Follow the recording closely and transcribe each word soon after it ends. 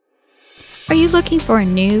Are you looking for a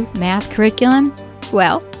new math curriculum?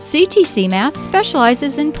 Well, CTC Math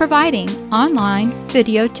specializes in providing online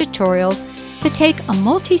video tutorials that take a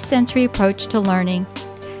multi-sensory approach to learning.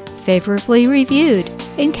 Favorably reviewed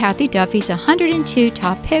in Kathy Duffy's 102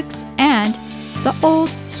 Top Picks and the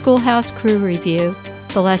Old Schoolhouse Crew Review.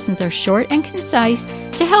 The lessons are short and concise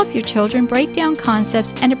to help your children break down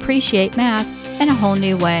concepts and appreciate math in a whole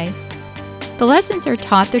new way. The lessons are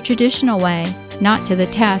taught the traditional way, not to the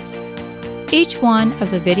test. Each one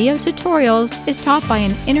of the video tutorials is taught by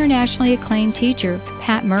an internationally acclaimed teacher,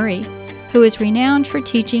 Pat Murray, who is renowned for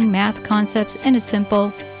teaching math concepts in a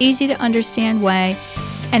simple, easy-to-understand way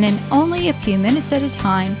and in only a few minutes at a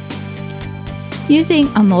time. Using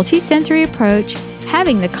a multi-sensory approach,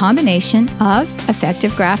 having the combination of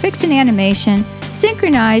effective graphics and animation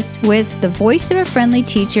synchronized with the voice of a friendly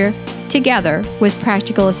teacher together with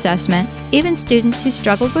practical assessment, even students who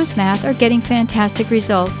struggled with math are getting fantastic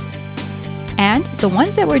results. And the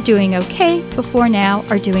ones that were doing okay before now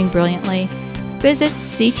are doing brilliantly. Visit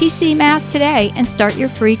CTC Math today and start your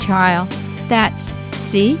free trial. That's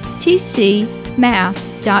ctcmath.com.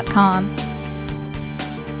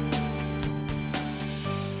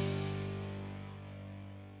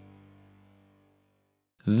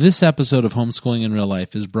 This episode of Homeschooling in Real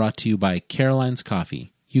Life is brought to you by Caroline's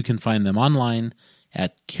Coffee. You can find them online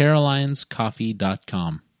at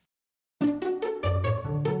carolinescoffee.com.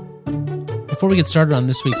 Before we get started on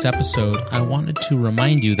this week's episode, I wanted to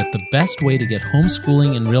remind you that the best way to get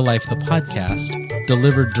Homeschooling in Real Life, the podcast,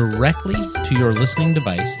 delivered directly to your listening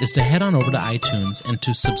device is to head on over to iTunes and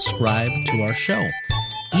to subscribe to our show.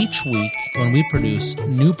 Each week, when we produce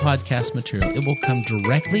new podcast material, it will come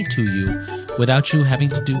directly to you without you having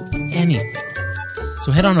to do anything.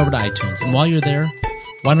 So head on over to iTunes, and while you're there,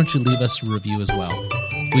 why don't you leave us a review as well?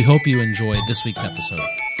 We hope you enjoyed this week's episode.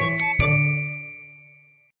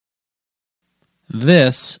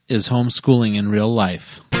 This is Homeschooling in Real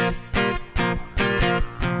Life.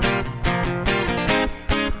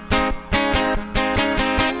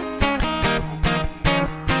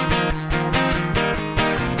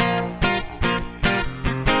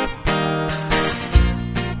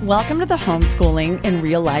 Welcome to the Homeschooling in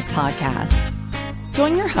Real Life podcast.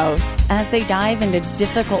 Join your hosts as they dive into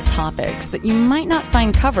difficult topics that you might not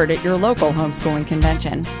find covered at your local homeschooling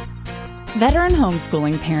convention. Veteran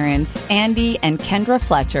homeschooling parents Andy and Kendra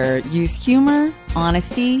Fletcher use humor,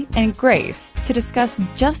 honesty, and grace to discuss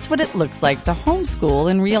just what it looks like to homeschool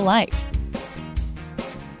in real life.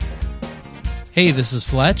 Hey, this is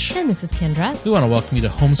Fletch. And this is Kendra. We want to welcome you to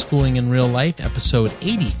Homeschooling in Real Life, episode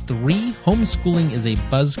 83. Homeschooling is a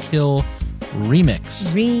Buzzkill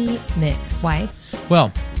remix. Remix. Why?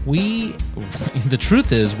 Well, the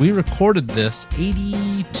truth is, we recorded this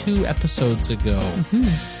 82 episodes ago. Mm-hmm.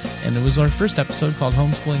 And it was our first episode called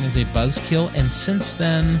Homeschooling is a Buzzkill. And since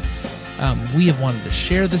then, we have wanted to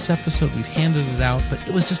share this episode. We've handed it out, but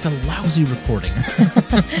it was just a lousy recording.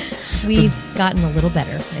 We've gotten a little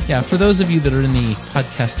better. Yeah, for those of you that are in the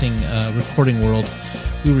podcasting recording world,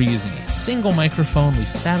 we were using a single microphone. We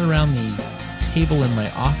sat around the table in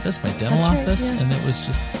my office, my dental office, yeah. And it was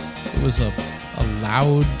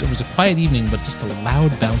a quiet evening, but just a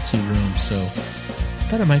loud, bouncy room. So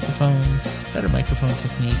better microphones, better microphone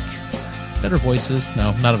technique, better voices.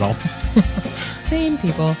 No, not at all. Same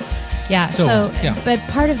people. Yeah, but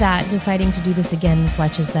part of that, deciding to do this again,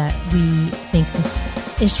 Fletch, is that we think this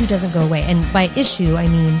issue doesn't go away. And by issue, I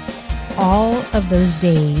mean all of those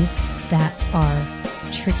days that are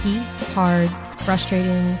tricky, hard,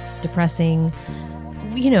 frustrating, depressing,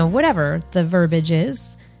 whatever the verbiage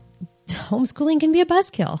is. Homeschooling can be a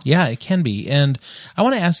buzzkill. Yeah, it can be. And I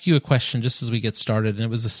want to ask you a question just as we get started. And it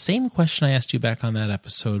was the same question I asked you back on that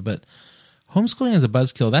episode, but homeschooling is a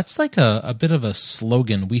buzzkill. That's like a bit of a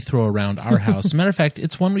slogan we throw around our house. As a matter of fact,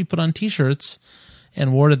 it's one we put on T-shirts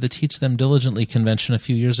and wore to the Teach Them Diligently convention a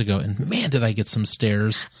few years ago. And man, did I get some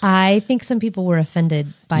stares. I think some people were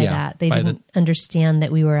offended by that. They didn't understand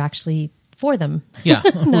that we were actually for them. Yeah,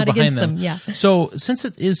 not against them. Yeah. So since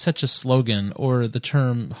it is such a slogan, or the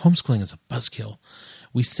term homeschooling is a buzzkill,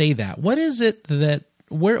 we say that. What is it that,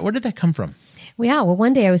 where did that come from? Well,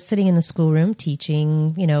 one day I was sitting in the schoolroom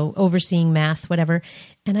teaching, overseeing math, whatever,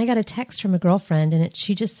 and I got a text from a girlfriend, and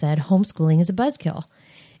she just said, homeschooling is a buzzkill.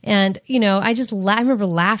 And, I remember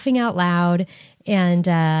laughing out loud, and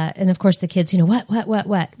of course the kids, what?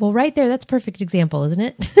 Well, right there, that's a perfect example, isn't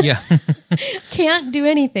it? Yeah. Can't do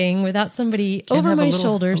anything without somebody over my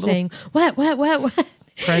shoulder saying, what?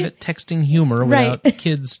 Private texting humor without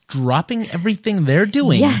kids dropping everything they're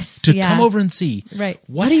doing to come over and see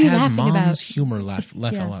what are you has mom's about? Humor left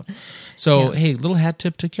all up. So, hey, little hat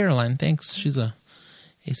tip to Caroline. Thanks. She's a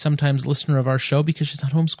a sometimes listener of our show because she's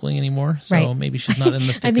not homeschooling anymore. So maybe she's not in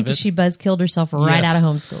the thick I think of it. she buzzkilled herself right out of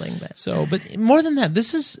homeschooling. But more than that,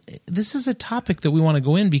 this is a topic that we want to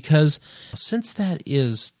go in because since that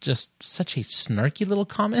is just such a snarky little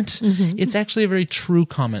comment, it's actually a very true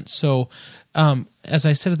comment. So as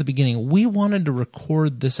I said at the beginning, we wanted to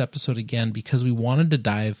record this episode again because we wanted to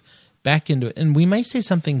dive back into it. And we may say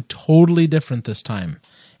something totally different this time.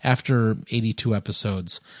 After 82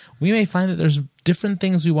 episodes, we may find that there's different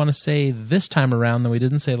things we want to say this time around than we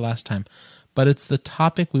didn't say last time, but it's the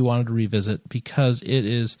topic we wanted to revisit because it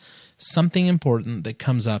is something important that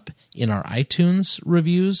comes up in our iTunes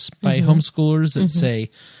reviews by homeschoolers that say,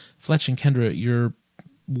 Fletch and Kendra, your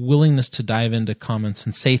willingness to dive into comments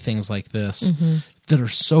and say things like this that are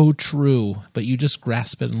so true, but you just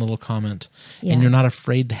grasp it in a little comment and you're not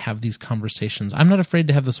afraid to have these conversations. I'm not afraid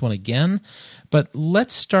to have this one again, but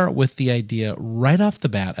let's start with the idea right off the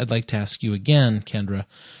bat. I'd like to ask you again, Kendra,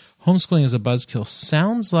 homeschooling as a buzzkill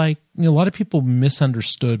sounds like a lot of people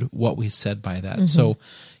misunderstood what we said by that. So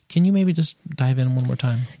can you maybe just dive in one more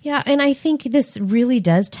time? Yeah, and I think this really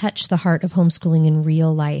does touch the heart of homeschooling in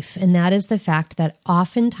real life, and that is the fact that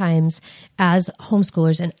oftentimes as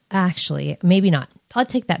homeschoolers, and actually, maybe not, I'll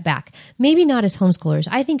take that back, maybe not as homeschoolers,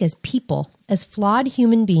 I think as people, as flawed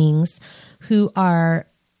human beings who are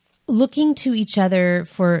looking to each other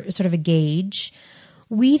for sort of a gauge,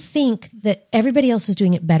 we think that everybody else is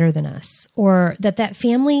doing it better than us, or that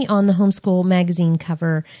family on the homeschool magazine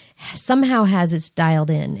cover somehow has it dialed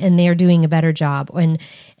in and they're doing a better job.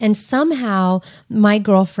 And somehow my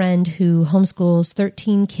girlfriend who homeschools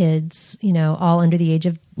 13 kids, all under the age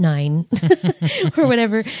of 9 or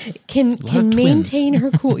whatever, can maintain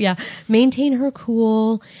her cool. Maintain her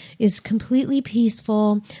cool, is completely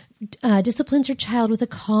peaceful, disciplines her child with a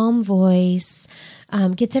calm voice,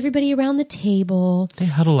 gets everybody around the table. They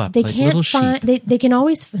huddle up like little sheep. They can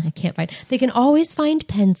always They can always find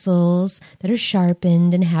pencils that are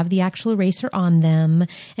sharpened and have the actual eraser on them.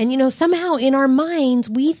 And somehow in our minds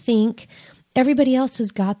we think everybody else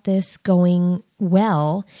has got this going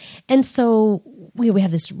well, and so we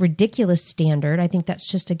have this ridiculous standard. I think that's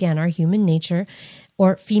just again our human nature.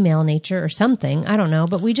 Or female nature or something, I don't know,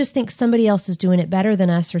 but we just think somebody else is doing it better than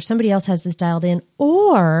us or somebody else has this dialed in.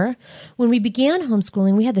 Or when we began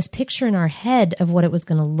homeschooling, we had this picture in our head of what it was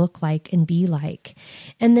going to look like and be like.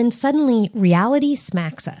 And then suddenly reality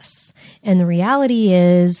smacks us. And the reality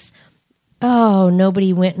is, oh,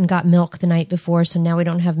 nobody went and got milk the night before, so now we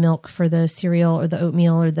don't have milk for the cereal or the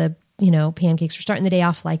oatmeal or the pancakes. We're starting the day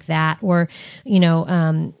off like that. Or,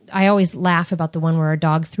 I always laugh about the one where our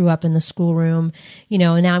dog threw up in the schoolroom,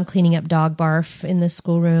 and now I'm cleaning up dog barf in the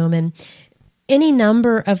schoolroom. And any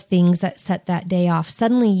number of things that set that day off,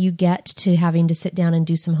 suddenly you get to having to sit down and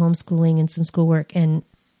do some homeschooling and some schoolwork, and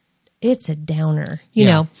it's a downer, you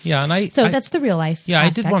know? Yeah. And that's the real life aspect. I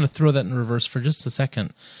did want to throw that in reverse for just a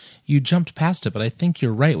second. You jumped past it, but I think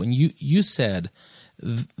you're right. When you said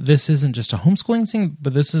this isn't just a homeschooling thing,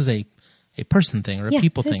 but this is a person thing or a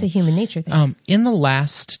people thing. It's a human nature thing. In the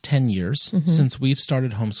last 10 years, since we've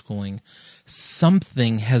started homeschooling,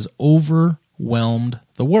 something has overwhelmed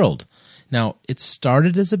the world. Now, it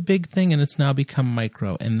started as a big thing and it's now become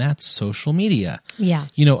micro, and that's social media. Yeah.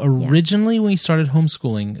 Originally when we started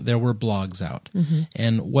homeschooling, there were blogs out.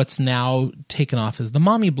 And what's now taken off is the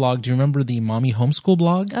mommy blog. Do you remember the mommy homeschool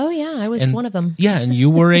blog? Oh, yeah. I was one of them. Yeah, and you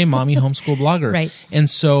were a mommy homeschool blogger. Right. And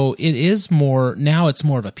so it's more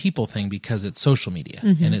of a people thing because it's social media.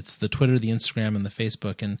 And it's the Twitter, the Instagram, and the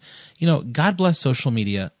Facebook. And, God bless social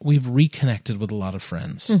media. We've reconnected with a lot of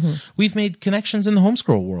friends. We've made connections in the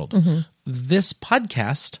homeschool world. This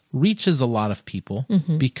podcast reaches a lot of people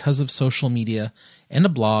because of social media and a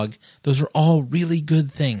blog. Those are all really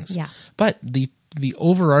good things. Yeah. But the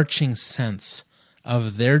overarching sense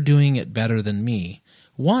of they're doing it better than me,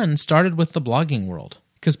 one, started with the blogging world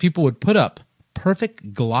because people would put up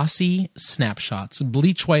perfect glossy snapshots,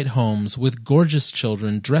 bleach white homes with gorgeous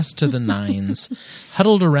children dressed to the nines,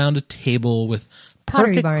 huddled around a table with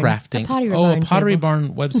perfect crafting. Pottery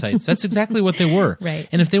Barn websites. That's exactly what they were. Right.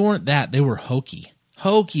 And if they weren't that, they were hokey.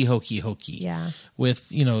 Yeah. With,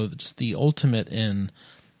 just the ultimate in,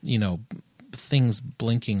 things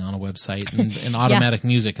blinking on a website and automatic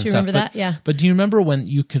music and stuff. Do you remember that? Yeah. But do you remember when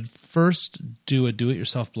you could first do a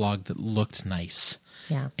do-it-yourself blog that looked nice?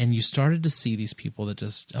 Yeah. And you started to see these people that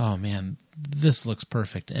just, oh man, this looks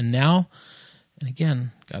perfect. And now, and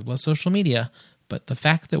again, God bless social media, but the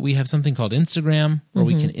fact that we have something called Instagram where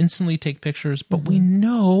we can instantly take pictures, but we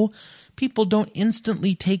know people don't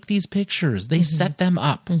instantly take these pictures. They set them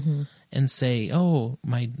up and say, oh,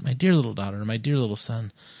 my dear little daughter, my dear little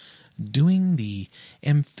son, doing the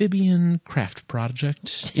amphibian craft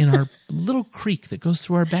project in our little creek that goes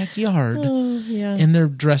through our backyard. Oh, yeah. And they're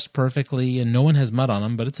dressed perfectly and no one has mud on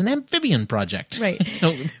them, but it's an amphibian project. Right.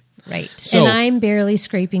 Right. So, and I'm barely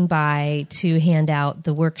scraping by to hand out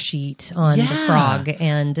the worksheet on the frog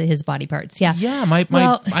and his body parts. Yeah. Yeah.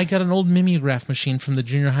 I got an old mimeograph machine from the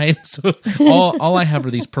junior high. So all I have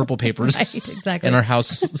are these purple papers. Right, exactly. And our house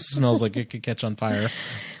smells like it could catch on fire.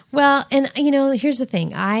 Well, and here's the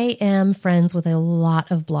thing. I am friends with a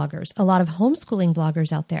lot of bloggers, a lot of homeschooling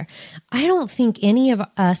bloggers out there. I don't think any of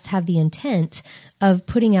us have the intent of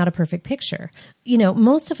putting out a perfect picture.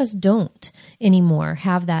 Most of us don't anymore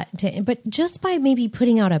have that. But just by maybe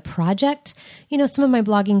putting out a project, some of my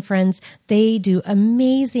blogging friends, they do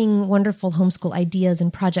amazing, wonderful homeschool ideas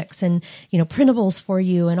and projects and, printables for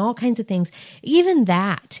you and all kinds of things. Even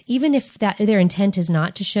if their intent is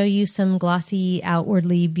not to show you some glossy,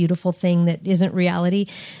 outwardly beautiful thing that isn't reality,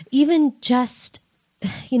 even just,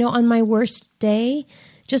 on my worst day,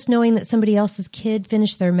 just knowing that somebody else's kid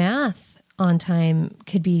finished their math on time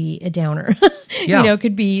could be a downer,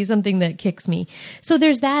 could be something that kicks me. So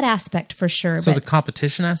there's that aspect for sure. So the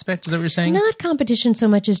competition aspect, is that what you're saying? Not competition so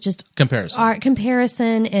much as just comparison. Our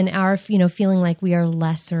comparison and our, feeling like we are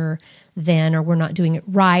lesser than, or we're not doing it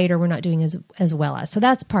right, or we're not doing as well as. So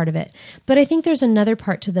that's part of it. But I think there's another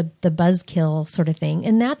part to the buzzkill sort of thing.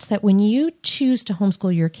 And that's that when you choose to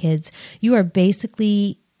homeschool your kids, you are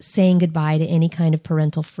basically saying goodbye to any kind of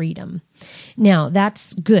parental freedom. Now,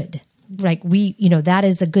 that's good. Like that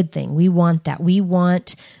is a good thing. We want that. We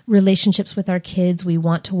want relationships with our kids. We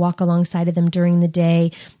want to walk alongside of them during the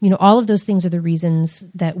day. All of those things are the reasons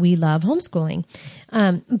that we love homeschooling.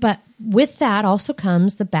 But with that also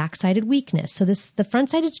comes the back-sided weakness. So the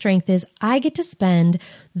front-sided strength is I get to spend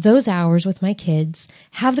those hours with my kids,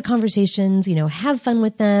 have the conversations, have fun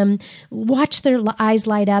with them, watch their eyes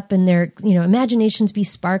light up and their, imaginations be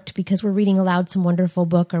sparked because we're reading aloud some wonderful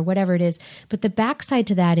book or whatever it is. But the backside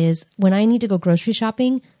to that is when I need to go grocery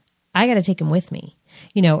shopping, I got to take them with me.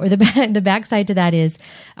 Or the backside to that is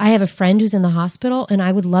I have a friend who's in the hospital and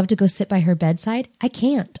I would love to go sit by her bedside. I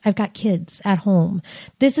can't. I've got kids at home.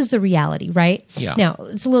 This is the reality, right? Yeah. Now,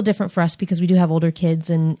 it's a little different for us because we do have older kids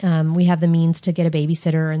and we have the means to get a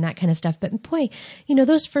babysitter and that kind of stuff. But boy,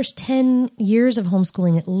 those first 10 years of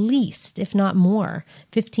homeschooling at least, if not more,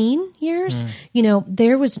 15 years,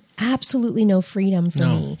 there was absolutely no freedom for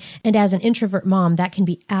me. And as an introvert mom, that can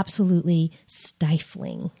be absolutely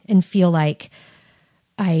stifling and feel like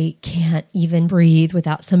I can't even breathe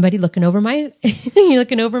without somebody looking over my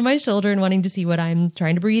shoulder and wanting to see what I'm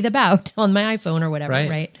trying to breathe about on my iPhone or whatever,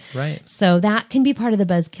 right? Right. So that can be part of the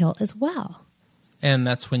buzzkill as well. And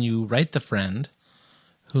that's when you write the friend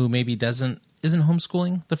who maybe isn't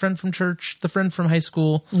homeschooling, the friend from church, the friend from high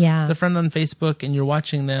school, the friend on Facebook, and you're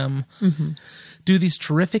watching them do these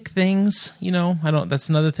terrific things. That's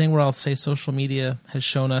another thing where I'll say social media has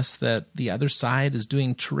shown us that the other side is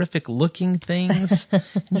doing terrific looking things. And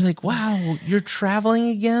you're like, wow, you're traveling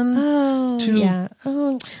again to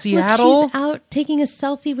Seattle? Look, she's out taking a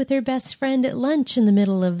selfie with her best friend at lunch in the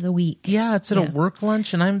middle of the week. Yeah, it's at a work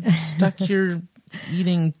lunch and I'm stuck here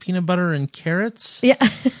eating peanut butter and carrots. Yeah.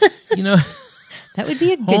 That would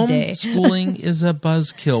be a good day. Homeschooling is a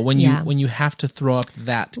buzzkill when you have to throw up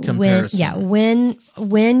that comparison.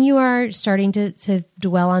 When you are starting to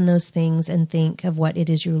dwell on those things and think of what it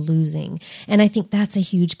is you're losing. And I think that's a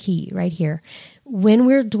huge key right here. When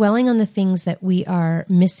we're dwelling on the things that we are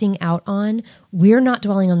missing out on, we're not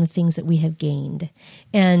dwelling on the things that we have gained.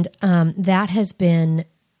 And that has been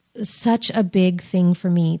such a big thing for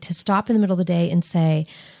me to stop in the middle of the day and say,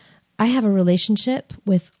 I have a relationship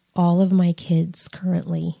with all of my kids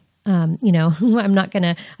currently. I'm not going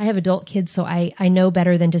to, I have adult kids, so I know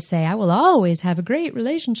better than to say, I will always have a great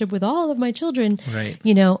relationship with all of my children, right?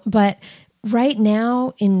 But right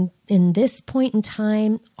now in this point in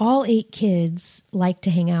time, all 8 kids like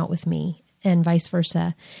to hang out with me and vice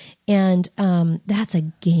versa. And that's a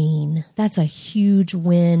gain. That's a huge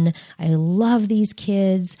win. I love these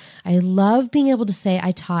kids. I love being able to say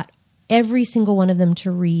I taught every single one of them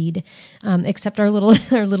to read, except our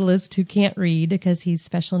littlest who can't read because he's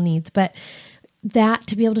special needs. But that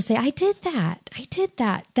to be able to say, I did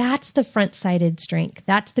that. That's the front-sided strength.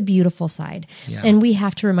 That's the beautiful side. Yeah. And we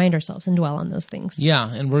have to remind ourselves and dwell on those things.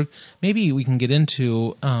 Yeah. And maybe we can get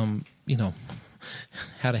into, how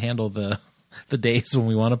to handle the days when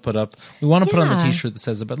we want to put on the t-shirt that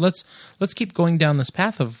says it. But let's keep going down this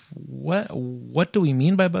path of what do we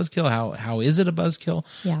mean by buzzkill? How is it a buzzkill?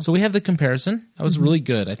 Yeah. So we have the comparison. That was really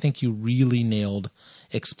good. I think you really nailed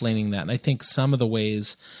explaining that. And I think some of the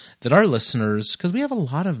ways that our listeners, because we have a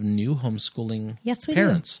lot of new homeschooling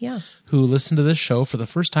parents who listen to this show for the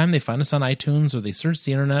first time. They find us on iTunes or they search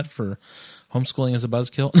the internet for homeschooling is a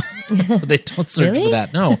buzzkill. They don't search for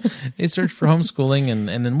that. No, they search for homeschooling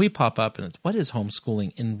and then we pop up and it's, what is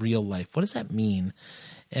homeschooling in real life? What does that mean?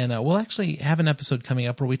 And we'll actually have an episode coming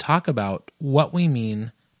up where we talk about what we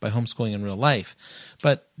mean by homeschooling in real life.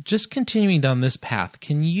 But just continuing down this path,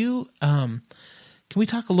 can we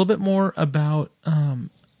talk a little bit more about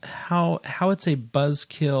how it's a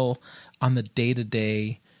buzzkill on the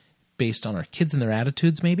day-to-day based on our kids and their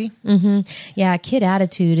attitudes, maybe? Mm-hmm. Yeah, kid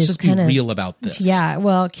attitude is kind of... Just be real about this. Yeah,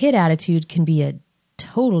 well, kid attitude can be a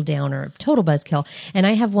total downer, total buzzkill. And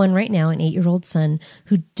I have one right now, an 8-year-old son,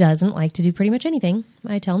 who doesn't like to do pretty much anything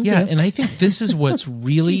I tell him to. Yeah, and I think this is what's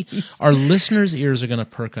really... Our listeners' ears are going to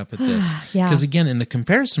perk up at this. Because again, in the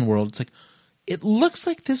comparison world, it's like, it looks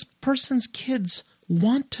like this person's kids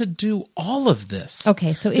want to do all of this.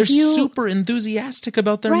 Okay, so they're super enthusiastic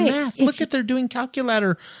about their math. Look at they're doing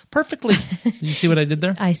calculator perfectly. You see what I did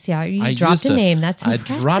there? I see how you dropped a name. That's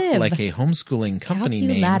impressive. I dropped like a homeschooling company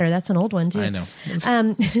name. Calculator. That's an old one too. I know.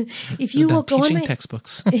 If you will go on my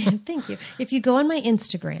textbooks. Thank you. If you go on my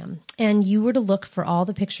Instagram and you were to look for all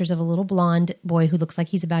the pictures of a little blonde boy who looks like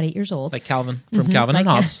he's about 8 years old, like Calvin from Calvin and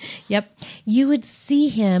Hobbes. Yep. You would see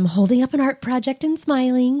him holding up an art project and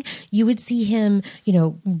smiling. You would see him,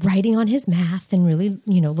 writing on his math and really,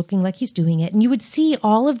 looking like he's doing it. And you would see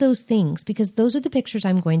all of those things because those are the pictures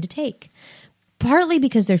I'm going to take. Partly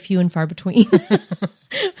because they're few and far between.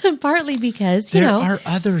 Partly because, there are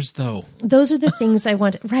others, though. Those are the things I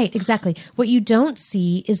want. Right, exactly. What you don't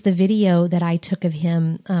see is the video that I took of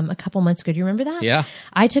him a couple months ago. Do you remember that? Yeah.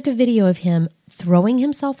 I took a video of him throwing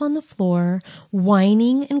himself on the floor,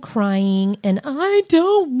 whining and crying, and I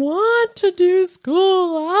don't want to do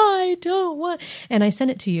school. I don't want. And I sent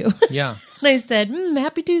it to you. Yeah. And I said,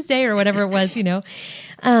 happy Tuesday or whatever it was,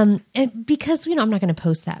 And because, I'm not going to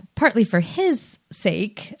post that, partly for his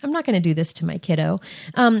sake. I'm not going to do this to my kiddo.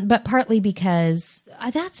 But partly because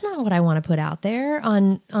that's not what I want to put out there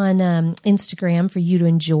on Instagram for you to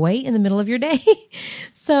enjoy in the middle of your day.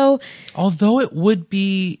 So, although it would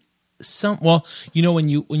be when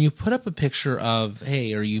you put up a picture of,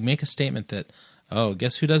 hey, or you make a statement that, oh,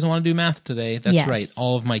 guess who doesn't want to do math today? That's right.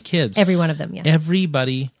 All of my kids. Every one of them. Yeah.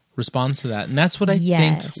 Everybody responds to that. And that's what I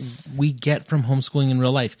think we get from homeschooling in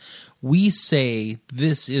real life. We say,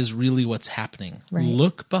 this is really what's happening. Right.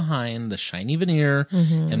 Look behind the shiny veneer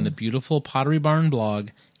and the beautiful Pottery Barn blog.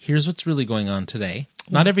 Here's what's really going on today.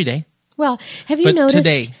 Yeah. Not every day. Well, have you noticed...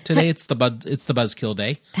 Today it's the Buzzkill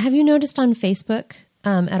day. Have you noticed on Facebook,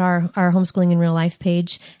 at our Homeschooling in Real Life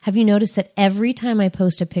page, have you noticed that every time I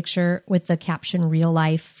post a picture with the caption real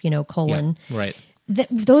life, colon... Yeah, right.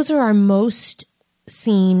 Those are our most...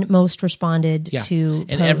 seen, most responded to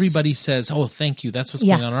and posts. Everybody says, oh, thank you, that's what's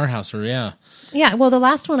going on in our house, or well, the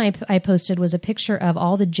last one I posted was a picture of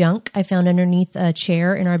all the junk I found underneath a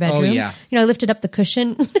chair in our bedroom. I lifted up the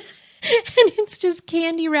cushion and it's just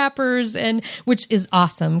candy wrappers, and which is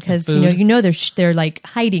awesome because they're like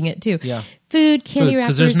hiding it too. Food, candy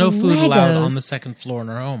wrappers, because there's no food Legos. allowed on the second floor in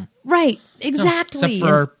our home. Right, exactly. No, except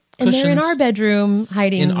for our and they're in our bedroom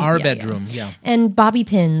hiding. In our bedroom. And bobby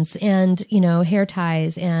pins and, hair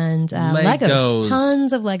ties and Legos.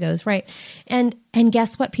 Tons of Legos, right. And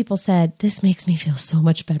guess what people said? This makes me feel so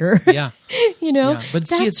much better. Yeah. But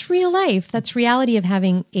that's real life. That's reality of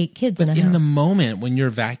having 8 kids in a house. In the moment when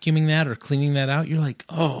you're vacuuming that or cleaning that out, you're like,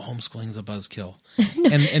 oh, homeschooling's a buzzkill.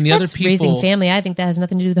 And the other people... raising family. I think that has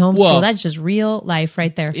nothing to do with homeschool. Well, that's just real life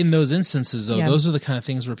right there. In those instances, though, those are the kind of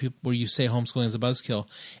things where you say homeschooling is a buzzkill.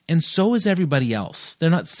 And so is everybody else. They're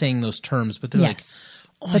not saying those terms, but they're like...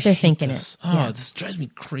 Oh, but they're thinking this. it. Yeah. Oh, this drives me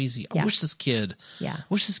crazy. I wish this kid. Yeah. I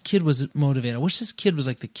wish this kid was motivated. I wish this kid was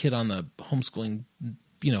like the kid on the homeschooling,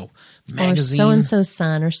 magazine. Or so and so's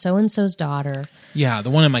son, or so and so's daughter. Yeah,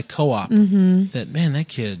 the one in my co-op. That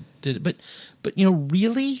kid did it. But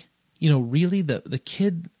really, the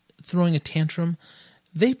kid throwing a tantrum,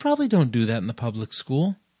 they probably don't do that in the public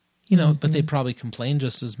school. But they probably complain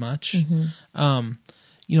just as much.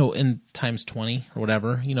 In times 20 or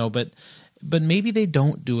whatever. But maybe they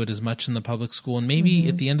don't do it as much in the public school. And maybe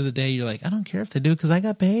at the end of the day, you're like, I don't care if they do because I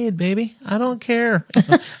got paid, baby. I don't care.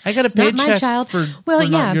 I got a paycheck for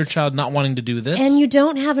not your child not wanting to do this. And you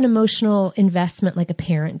don't have an emotional investment like a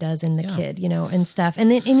parent does in the kid, and stuff.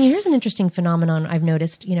 And here's an interesting phenomenon I've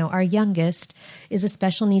noticed. Our youngest is a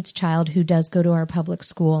special needs child who does go to our public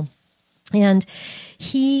school. And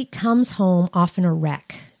he comes home often a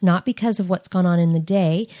wreck, not because of what's gone on in the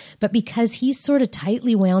day, but because he's sort of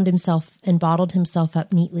tightly wound himself and bottled himself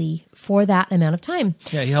up neatly for that amount of time.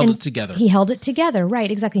 Yeah, he held it together. He held it together, right,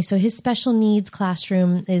 exactly. So his special needs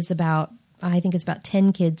classroom is I think it's about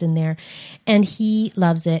 10 kids in there, and he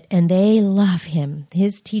loves it, and they love him.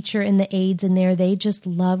 His teacher and the aides in there, they just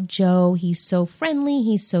love Joe. He's so friendly.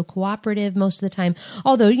 He's so cooperative most of the time.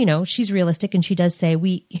 Although, she's realistic, and she does say,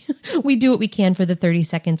 we do what we can for the 30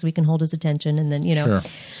 seconds we can hold his attention, and then, Sure.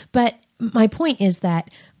 But my point is that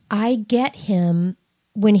I get him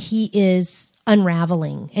when he is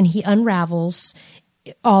unraveling, and he unravels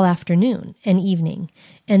all afternoon and evening.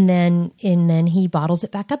 And then he bottles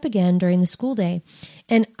it back up again during the school day.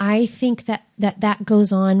 And I think that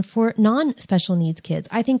goes on for non-special needs kids.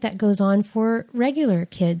 I think that goes on for regular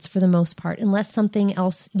kids for the most part, unless something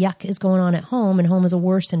else yuck is going on at home, and home is a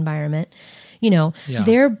worse environment.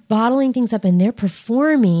 They're bottling things up and they're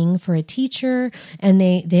performing for a teacher, and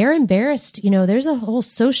they're embarrassed. There's a whole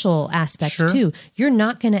social aspect too. You're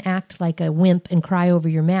not going to act like a wimp and cry over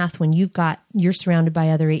your math when you're surrounded by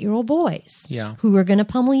other 8-year-old boys who are going to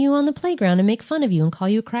pummel you on the playground and make fun of you and call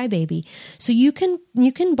you a crybaby. So you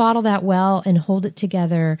can bottle that well and hold it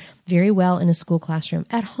together very well in a school classroom.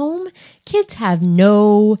 At home, kids have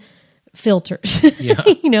no filters. Yeah.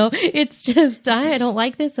 It's just, I don't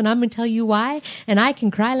like this, and I'm going to tell you why, and I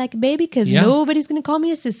can cry like a baby because nobody's going to call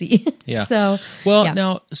me a sissy. Yeah.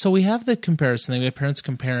 Now, so we have the comparison. We have parents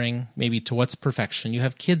comparing maybe to what's perfection. You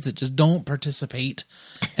have kids that just don't participate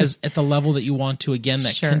at the level that you want to. Again,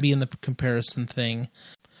 that can be in the comparison thing.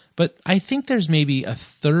 But I think there's maybe a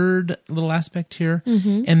third little aspect here,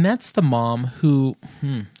 and that's the mom who,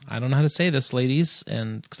 I don't know how to say this, ladies,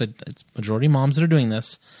 and because it's majority moms that are doing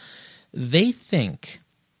this. They think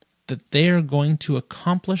that they are going to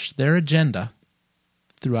accomplish their agenda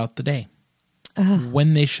throughout the day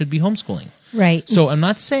when they should be homeschooling. Right. So I'm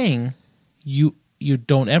not saying you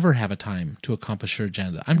don't ever have a time to accomplish your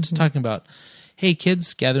agenda. I'm just talking about, hey,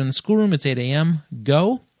 kids, gather in the schoolroom. It's 8 a.m.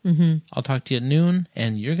 Go. I'll talk to you at noon,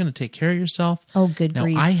 and you're going to take care of yourself. Oh, good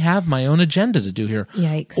grief. Now, I have my own agenda to do here.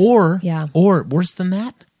 Yikes. Or worse than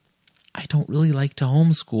that, I don't really like to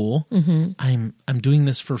homeschool. I'm doing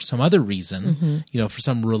this for some other reason, for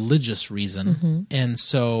some religious reason. And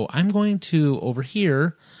so I'm going to, over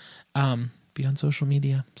here, be on social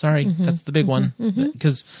media. Sorry, that's the big one.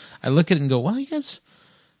 Because I look at it and go, well, you guys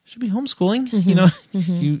should be homeschooling.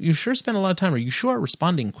 You sure spend a lot of time, or you sure are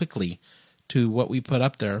responding quickly to what we put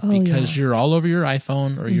up there because you're all over your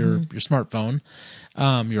iPhone or your smartphone.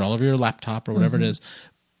 You're all over your laptop or whatever it is.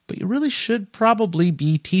 But you really should probably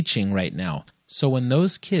be teaching right now. So when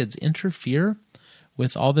those kids interfere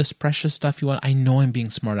with all this precious stuff you want, I know I'm being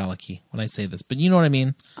smart alecky when I say this, but you know what I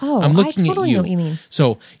mean? Oh, I'm looking I totally at you. know what you mean.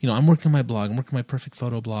 So, I'm working on my blog, I'm working on my perfect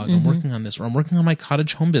photo blog, I'm working on this, or I'm working on my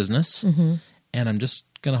cottage home business, and I'm just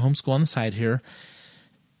going to homeschool on the side here.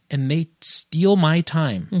 And they steal my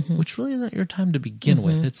time, which really isn't your time to begin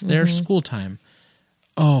with. It's their school time.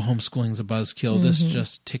 Oh, homeschooling's a buzzkill. This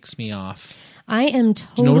just ticks me off. I am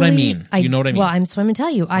totally... You know what I mean? You know what I mean? Well, I'm going to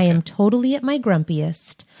tell you, I am totally at my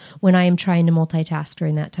grumpiest when I am trying to multitask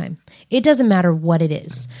during that time. It doesn't matter what it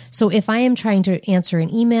is. So if I am trying to answer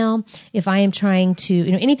an email, if I am trying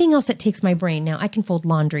to, anything else that takes my brain. Now, I can fold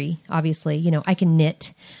laundry, obviously. I can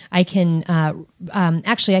knit. I can,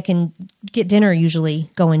 actually, I can get dinner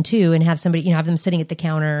usually going too and have somebody, have them sitting at the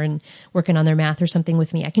counter and working on their math or something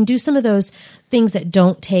with me. I can do some of those things that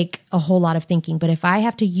don't take a whole lot of thinking. But if I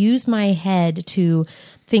have to use my head to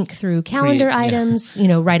think through calendar items,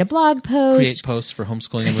 write a blog post. Create posts for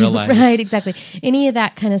homeschooling in real life. Right, exactly. Any of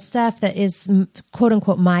that kind of stuff that is quote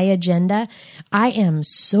unquote my agenda, I am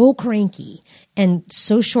so cranky and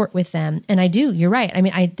so short with them. And you're right. I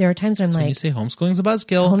mean, there are times when I'm like, when you say homeschooling's a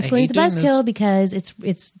buzzkill. Homeschooling's a buzzkill because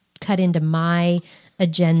it's cut into my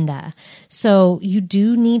agenda. So you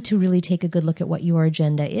do need to really take a good look at what your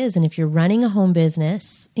agenda is. And if you're running a home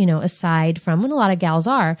business, aside from when a lot of gals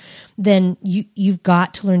are, then you've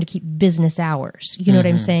got to learn to keep business hours. You know what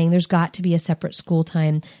I'm saying? There's got to be a separate school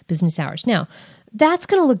time business hours. Now, that's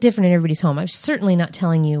going to look different in everybody's home. I'm certainly not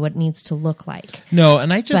telling you what it needs to look like. No,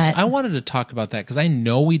 and I wanted to talk about that because I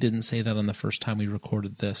know we didn't say that on the first time we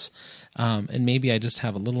recorded this. And maybe I just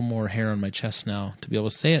have a little more hair on my chest now to be able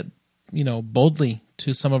to say it, boldly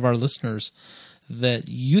to some of our listeners that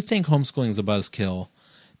you think homeschooling is a buzzkill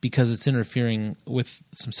because it's interfering with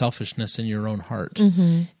some selfishness in your own heart.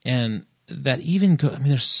 And that even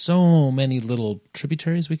there's so many little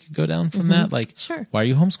tributaries we could go down from that. Like, why are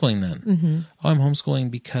you homeschooling then? Oh, I'm homeschooling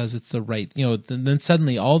because it's the right, then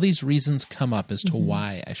suddenly all these reasons come up as to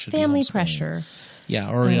why I should Family be homeschooling. pressure. Yeah,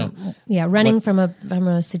 or running from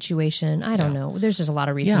a situation. I don't know. There's just a lot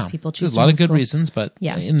of reasons people choose. There's a lot of good reasons, but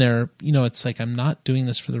yeah. in there, it's like I'm not doing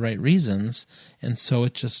this for the right reasons, and so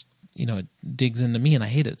it just it digs into me, and I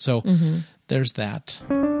hate it. So there's that.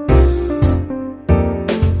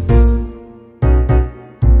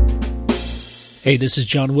 Hey, this is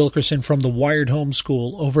John Wilkerson from The Wired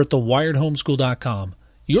Homeschool over at thewiredhomeschool.com.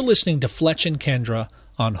 You're listening to Fletch and Kendra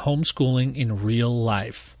on homeschooling in real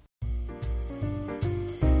life.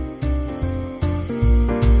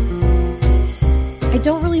 I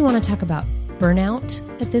don't really want to talk about burnout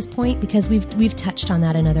at this point because we've touched on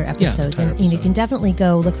that in other episodes, and you can definitely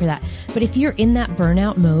go look for that. But if you're in that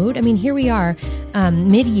burnout mode, I mean, here we are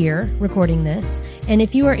mid-year recording this, and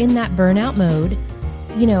if you are in that burnout mode,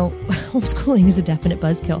 homeschooling is a definite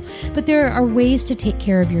buzzkill. But there are ways to take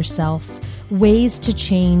care of yourself, ways to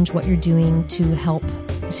change what you're doing to help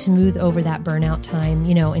smooth over that burnout time,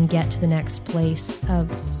 and get to the next place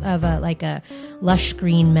of a lush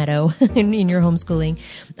green meadow in your homeschooling.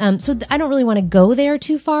 So I don't really want to go there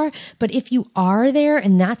too far, but if you are there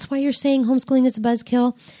and that's why you're saying homeschooling is a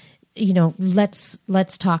buzzkill,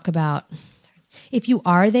 let's talk about. If you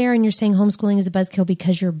are there and you're saying homeschooling is a buzzkill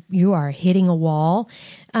because you are hitting a wall,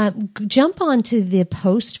 jump onto the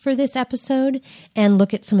post for this episode and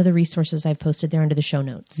look at some of the resources I've posted there under the show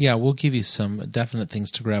notes. Yeah, we'll give you some definite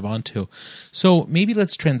things to grab onto. So maybe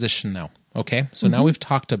let's transition now, okay? So now we've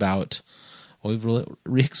talked about, we've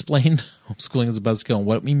re-explained homeschooling as a buzzkill and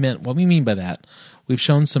what we mean by that. We've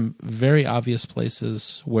shown some very obvious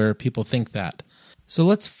places where people think that. So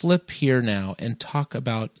let's flip here now and talk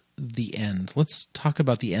about the end. Let's talk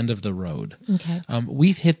about the end of the road. Okay.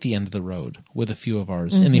 We've hit the end of the road with a few of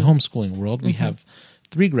ours. In the homeschooling world, we have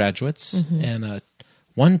 3 graduates and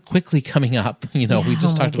one quickly coming up. We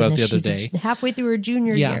just talked about it the other day. Halfway through her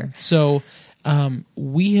junior year. So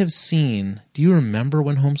we have seen, do you remember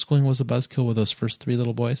when homeschooling was a buzzkill with those first 3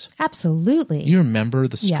 little boys? Absolutely. Do you remember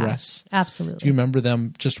the stress? Yeah, absolutely. Do you remember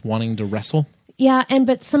them just wanting to wrestle? Yeah,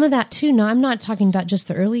 but some of that too. No, I'm not talking about just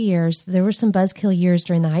the early years. There were some buzzkill years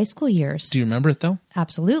during the high school years. Do you remember it though?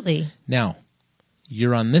 Absolutely. Now,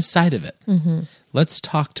 you're on this side of it. Let's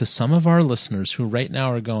talk to some of our listeners who right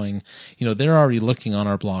now are going, they're already looking on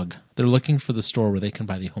our blog. They're looking for the store where they can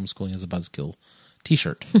buy the Homeschooling as a Buzzkill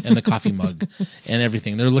t-shirt and the coffee mug and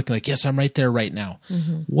everything. They're looking like, yes, I'm right there right now.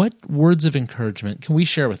 What words of encouragement can we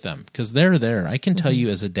share with them? Because they're there. I can tell you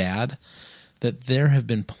as a dad that there have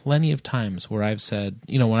been plenty of times where I've said,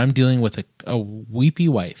 when I'm dealing with a weepy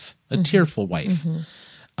wife, a tearful wife,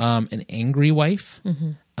 an angry wife,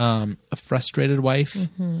 a frustrated wife,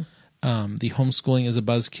 the homeschooling is a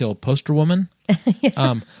buzzkill poster woman.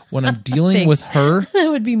 When I'm dealing with her.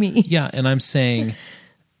 That would be me. Yeah, and I'm saying,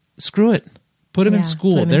 screw it. Put him in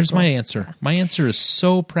school. There's my answer. Yeah. My answer is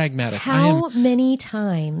so pragmatic. How many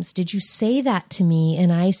times did you say that to me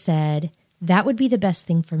and I said, that would be the best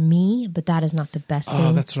thing for me, but that is not the best thing.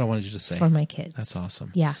 Oh, that's what I wanted you to say. For my kids. That's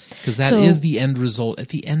awesome. Yeah. Because that is the end result. At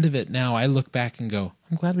the end of it now, I look back and go,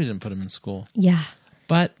 I'm glad we didn't put him in school. Yeah.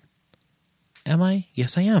 But am I?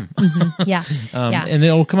 Yes, I am. Yeah. And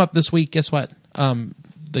it'll come up this week. Guess what?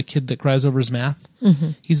 The kid that cries over his math,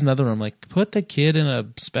 he's another one. I'm like, put the kid in a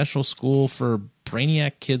special school for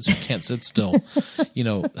brainiac kids who can't sit still,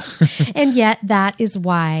 And yet that is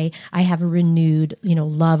why I have a renewed,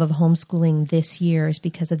 love of homeschooling this year is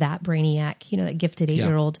because of that brainiac, that gifted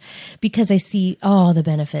 8-year-old, because I see all the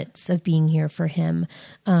benefits of being here for him.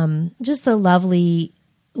 Just the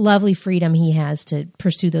lovely freedom he has to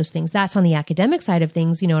pursue those things. That's on the academic side of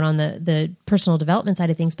things, and on the personal development side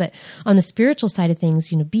of things. But on the spiritual side of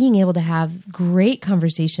things, being able to have great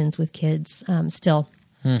conversations with kids still.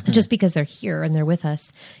 Just because they're here and they're with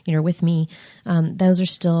us, with me, those are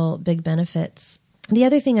still big benefits. The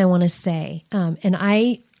other thing I want to say, and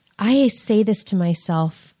I say this to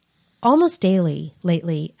myself almost daily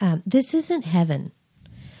lately, this isn't heaven.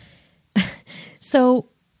 So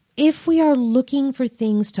if we are looking for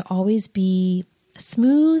things to always be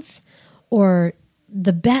smooth or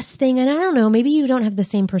the best thing, and I don't know, maybe you don't have the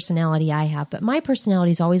same personality I have, but my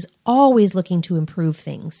personality is always looking to improve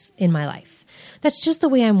things in my life. That's just the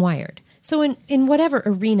way I'm wired. So in whatever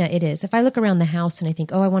arena it is, if I look around the house and I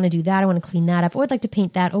think, oh, I want to do that, I want to clean that up, oh, I'd like to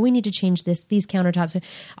paint that, oh, we need to change these countertops,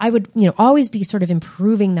 I would always be sort of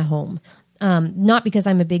improving the home. Not because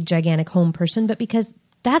I'm a big, gigantic home person, but because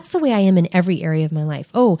that's the way I am in every area of my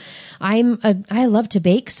life. Oh, I love to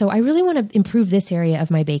bake, so I really want to improve this area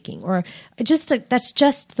of my baking. Or that's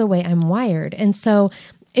just the way I'm wired. And so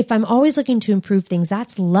if I'm always looking to improve things,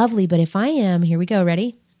 that's lovely. But if I am, here we go,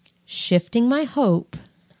 ready? Shifting my hope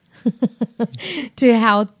to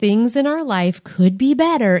how things in our life could be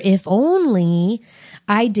better if only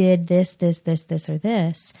I did this, or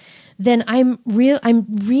this, then I'm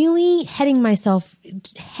really heading myself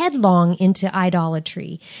headlong into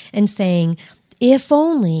idolatry and saying, if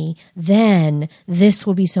only, then this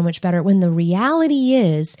will be so much better. When the reality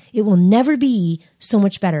is, it will never be so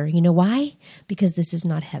much better. You know why? Because this is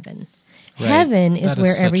not heaven. Right. Heaven is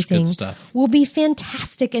where everything will be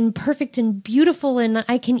fantastic and perfect and beautiful, and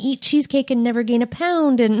I can eat cheesecake and never gain a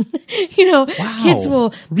pound, and kids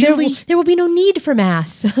will really there will be no need for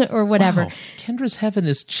math or whatever. Wow. Kendra's heaven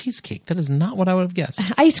is cheesecake. That is not what I would have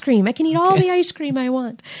guessed. Ice cream. I can eat all the ice cream I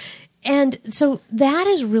want. And so that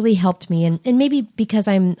has really helped me, and maybe because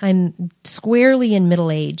I'm squarely in middle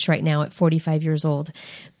age right now at 45 years old.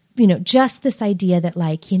 Just this idea that,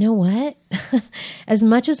 like, you know what? As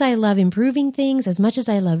much as I love improving things, as much as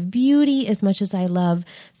I love beauty, as much as I love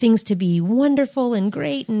things to be wonderful and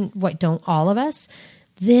great, and what don't all of us,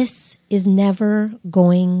 this is never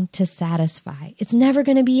going to satisfy. It's never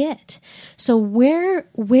going to be it. So where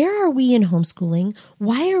are we in homeschooling?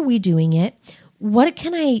 Why are we doing it? What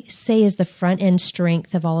can I say is the front end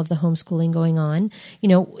strength of all of the homeschooling going on?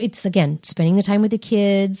 It's, again, spending the time with the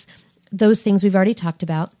kids, those things we've already talked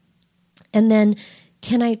about. And then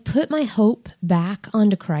can I put my hope back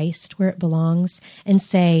onto Christ where it belongs and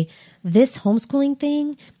say, this homeschooling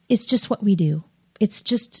thing is just what we do.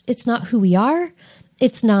 It's not who we are.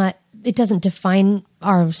 It doesn't define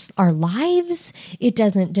our lives. It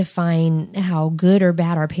doesn't define how good or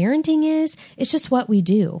bad our parenting is. It's just what we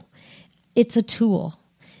do. It's a tool.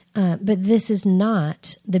 But this is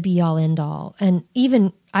not the be all end all. And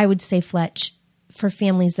even I would say, Fletch, for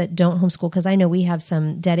families that don't homeschool, because I know we have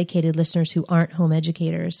some dedicated listeners who aren't home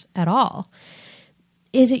educators at all.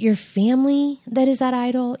 Is it your family that is that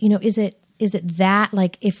idol? Is it that,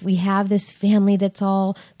 like, if we have this family that's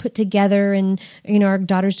all put together and, our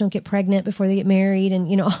daughters don't get pregnant before they get married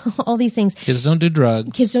and, all these things. Kids don't do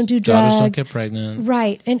drugs. Daughters don't get pregnant.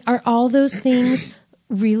 Right. And are all those things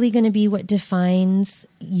really going to be what defines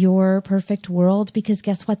your perfect world? Because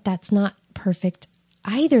guess what? That's not perfect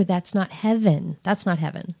either. That's not heaven. That's not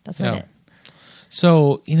heaven. That's not it.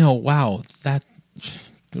 So, wow, that,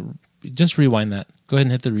 just rewind that. Go ahead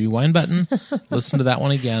and hit the rewind button. Listen to that one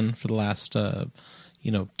again for the last, 2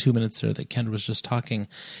 minutes there that Kendra was just talking.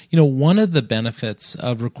 One of the benefits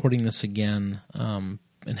of recording this again and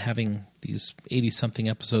having these 80-something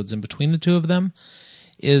episodes in between the two of them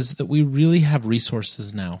is that we really have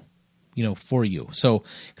resources now. For you. So,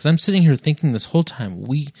 because I'm sitting here thinking this whole time,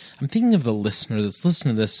 I'm thinking of the listener that's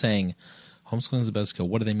listening to this saying, homeschooling is a buzzkill.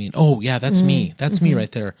 What do they mean? Oh, yeah, that's me. That's me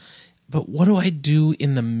right there. But what do I do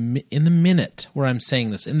in the minute where I'm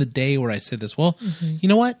saying this, in the day where I say this? Well, you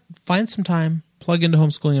know what? Find some time, plug into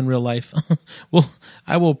Homeschooling in Real Life. Well,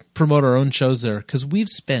 I will promote our own shows there because we've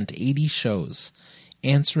spent 80 shows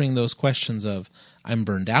answering those questions of, I'm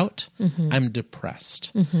burned out, I'm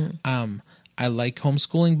depressed, I like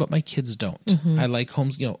homeschooling, but my kids don't. I like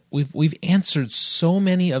we've answered so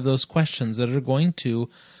many of those questions that are going to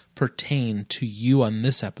pertain to you on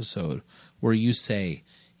this episode, where you say,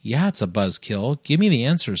 yeah, it's a buzzkill. Give me the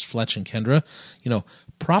answers, Fletch and Kendra.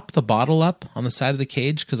 Prop the bottle up on the side of the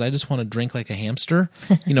cage because I just want to drink like a hamster.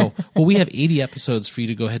 Well, we have 80 episodes for you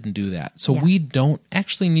to go ahead and do that. So we don't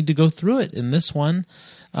actually need to go through it in this one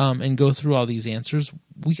and go through all these answers.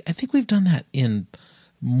 I think we've done that in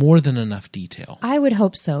more than enough detail. I would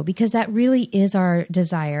hope so, because that really is our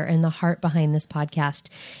desire, and the heart behind this podcast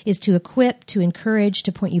is to equip, to encourage,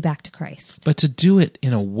 to point you back to Christ. But to do it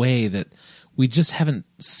in a way that we just haven't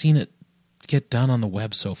seen it get done on the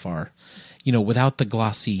web so far, without the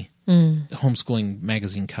glossy homeschooling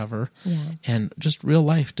magazine cover and just real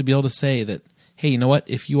life, to be able to say that, hey, you know what?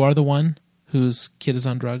 If you are the one whose kid is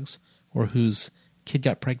on drugs or whose kid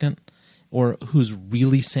got pregnant or who's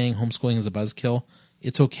really saying homeschooling is a buzzkill,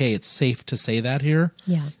 it's okay. It's safe to say that here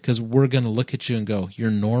because we're going to look at you and go, you're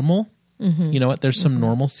normal. You know what? There's some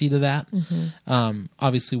normalcy to that.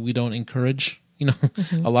 Obviously, we don't encourage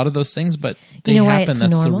a lot of those things, but they happen.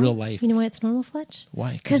 That's normal? The real life. You know why it's normal, Fletch?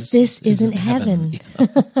 Why? Because this isn't heaven.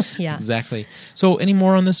 Yeah, exactly. So, any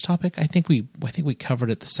more on this topic? I think we covered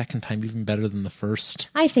it the second time even better than the first.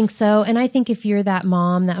 I think so, and I think if you're that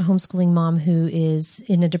mom, that homeschooling mom who is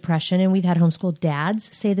in a depression, and we've had homeschool dads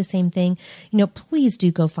say the same thing, please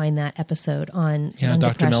do go find that episode on Dr.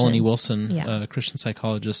 depression. Melanie Wilson, a Christian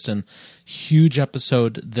psychologist, and huge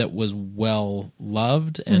episode that was well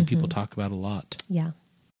loved and people talk about a lot. Yeah.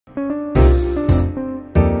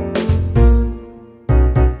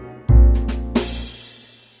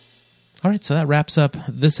 All right, so that wraps up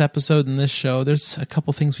this episode and this show. There's a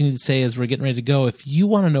couple things we need to say as we're getting ready to go. If you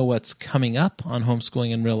want to know what's coming up on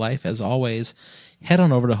Homeschooling in Real Life, as always, head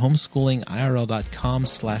on over to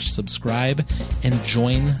homeschoolingirl.com/subscribe and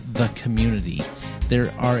join the community.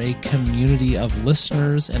 There are a community of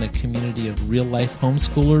listeners and a community of real-life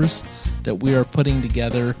homeschoolers that we are putting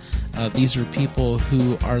together. These are people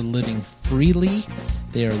who are living freely,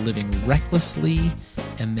 they are living recklessly,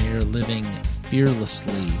 and they are living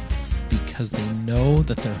fearlessly because they know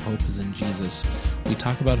that their hope is in Jesus. We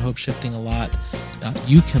talk about hope shifting a lot.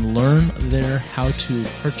 You can learn there how to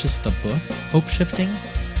purchase the book, Hope Shifting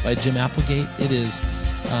by Jim Applegate. It is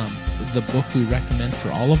the book we recommend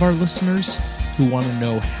for all of our listeners who want to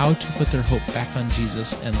know how to put their hope back on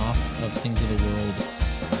Jesus and off of things of the world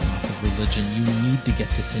and off of religion. You need to get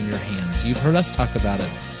this in your hands. You've heard us talk about it,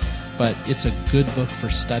 but it's a good book for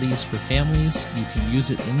studies for families. You can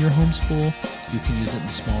use it in your homeschool. You can use it in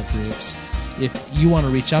small groups. If you want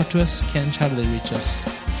to reach out to us, Ken, how do they reach us?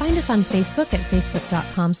 Find us on Facebook at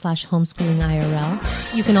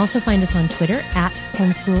facebook.com/homeschoolingirl. You can also find us on Twitter at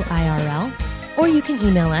homeschoolirl, or you can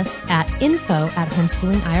email us at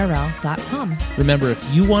info@homeschoolingirl.com. Remember, if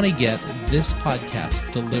you want to get this podcast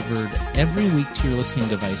delivered every week to your listening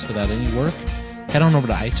device without any work, head on over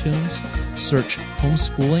to iTunes, search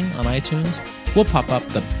Homeschooling on iTunes. We'll pop up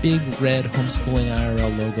the big red Homeschooling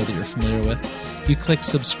IRL logo that you're familiar with. You click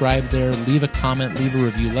subscribe there, leave a comment, leave a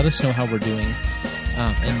review, let us know how we're doing.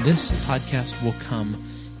 And this podcast will come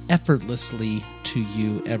effortlessly to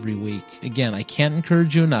you every week. Again, I can't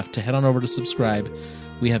encourage you enough to head on over to subscribe.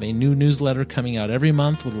 We have a new newsletter coming out every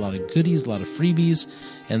month with a lot of goodies, a lot of freebies,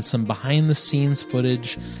 and some behind-the-scenes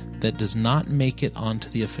footage that does not make it onto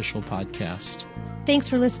the official podcast. Thanks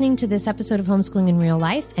for listening to this episode of Homeschooling in Real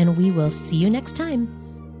Life, and we will see you next time.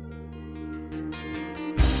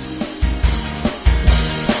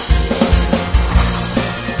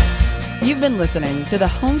 You've been listening to the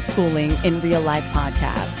Homeschooling in Real Life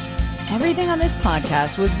podcast. Everything on this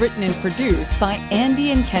podcast was written and produced by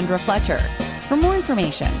Andy and Kendra Fletcher. For more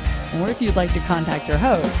information, or if you'd like to contact your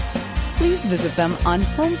hosts, please visit them on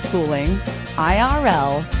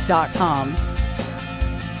homeschoolingirl.com.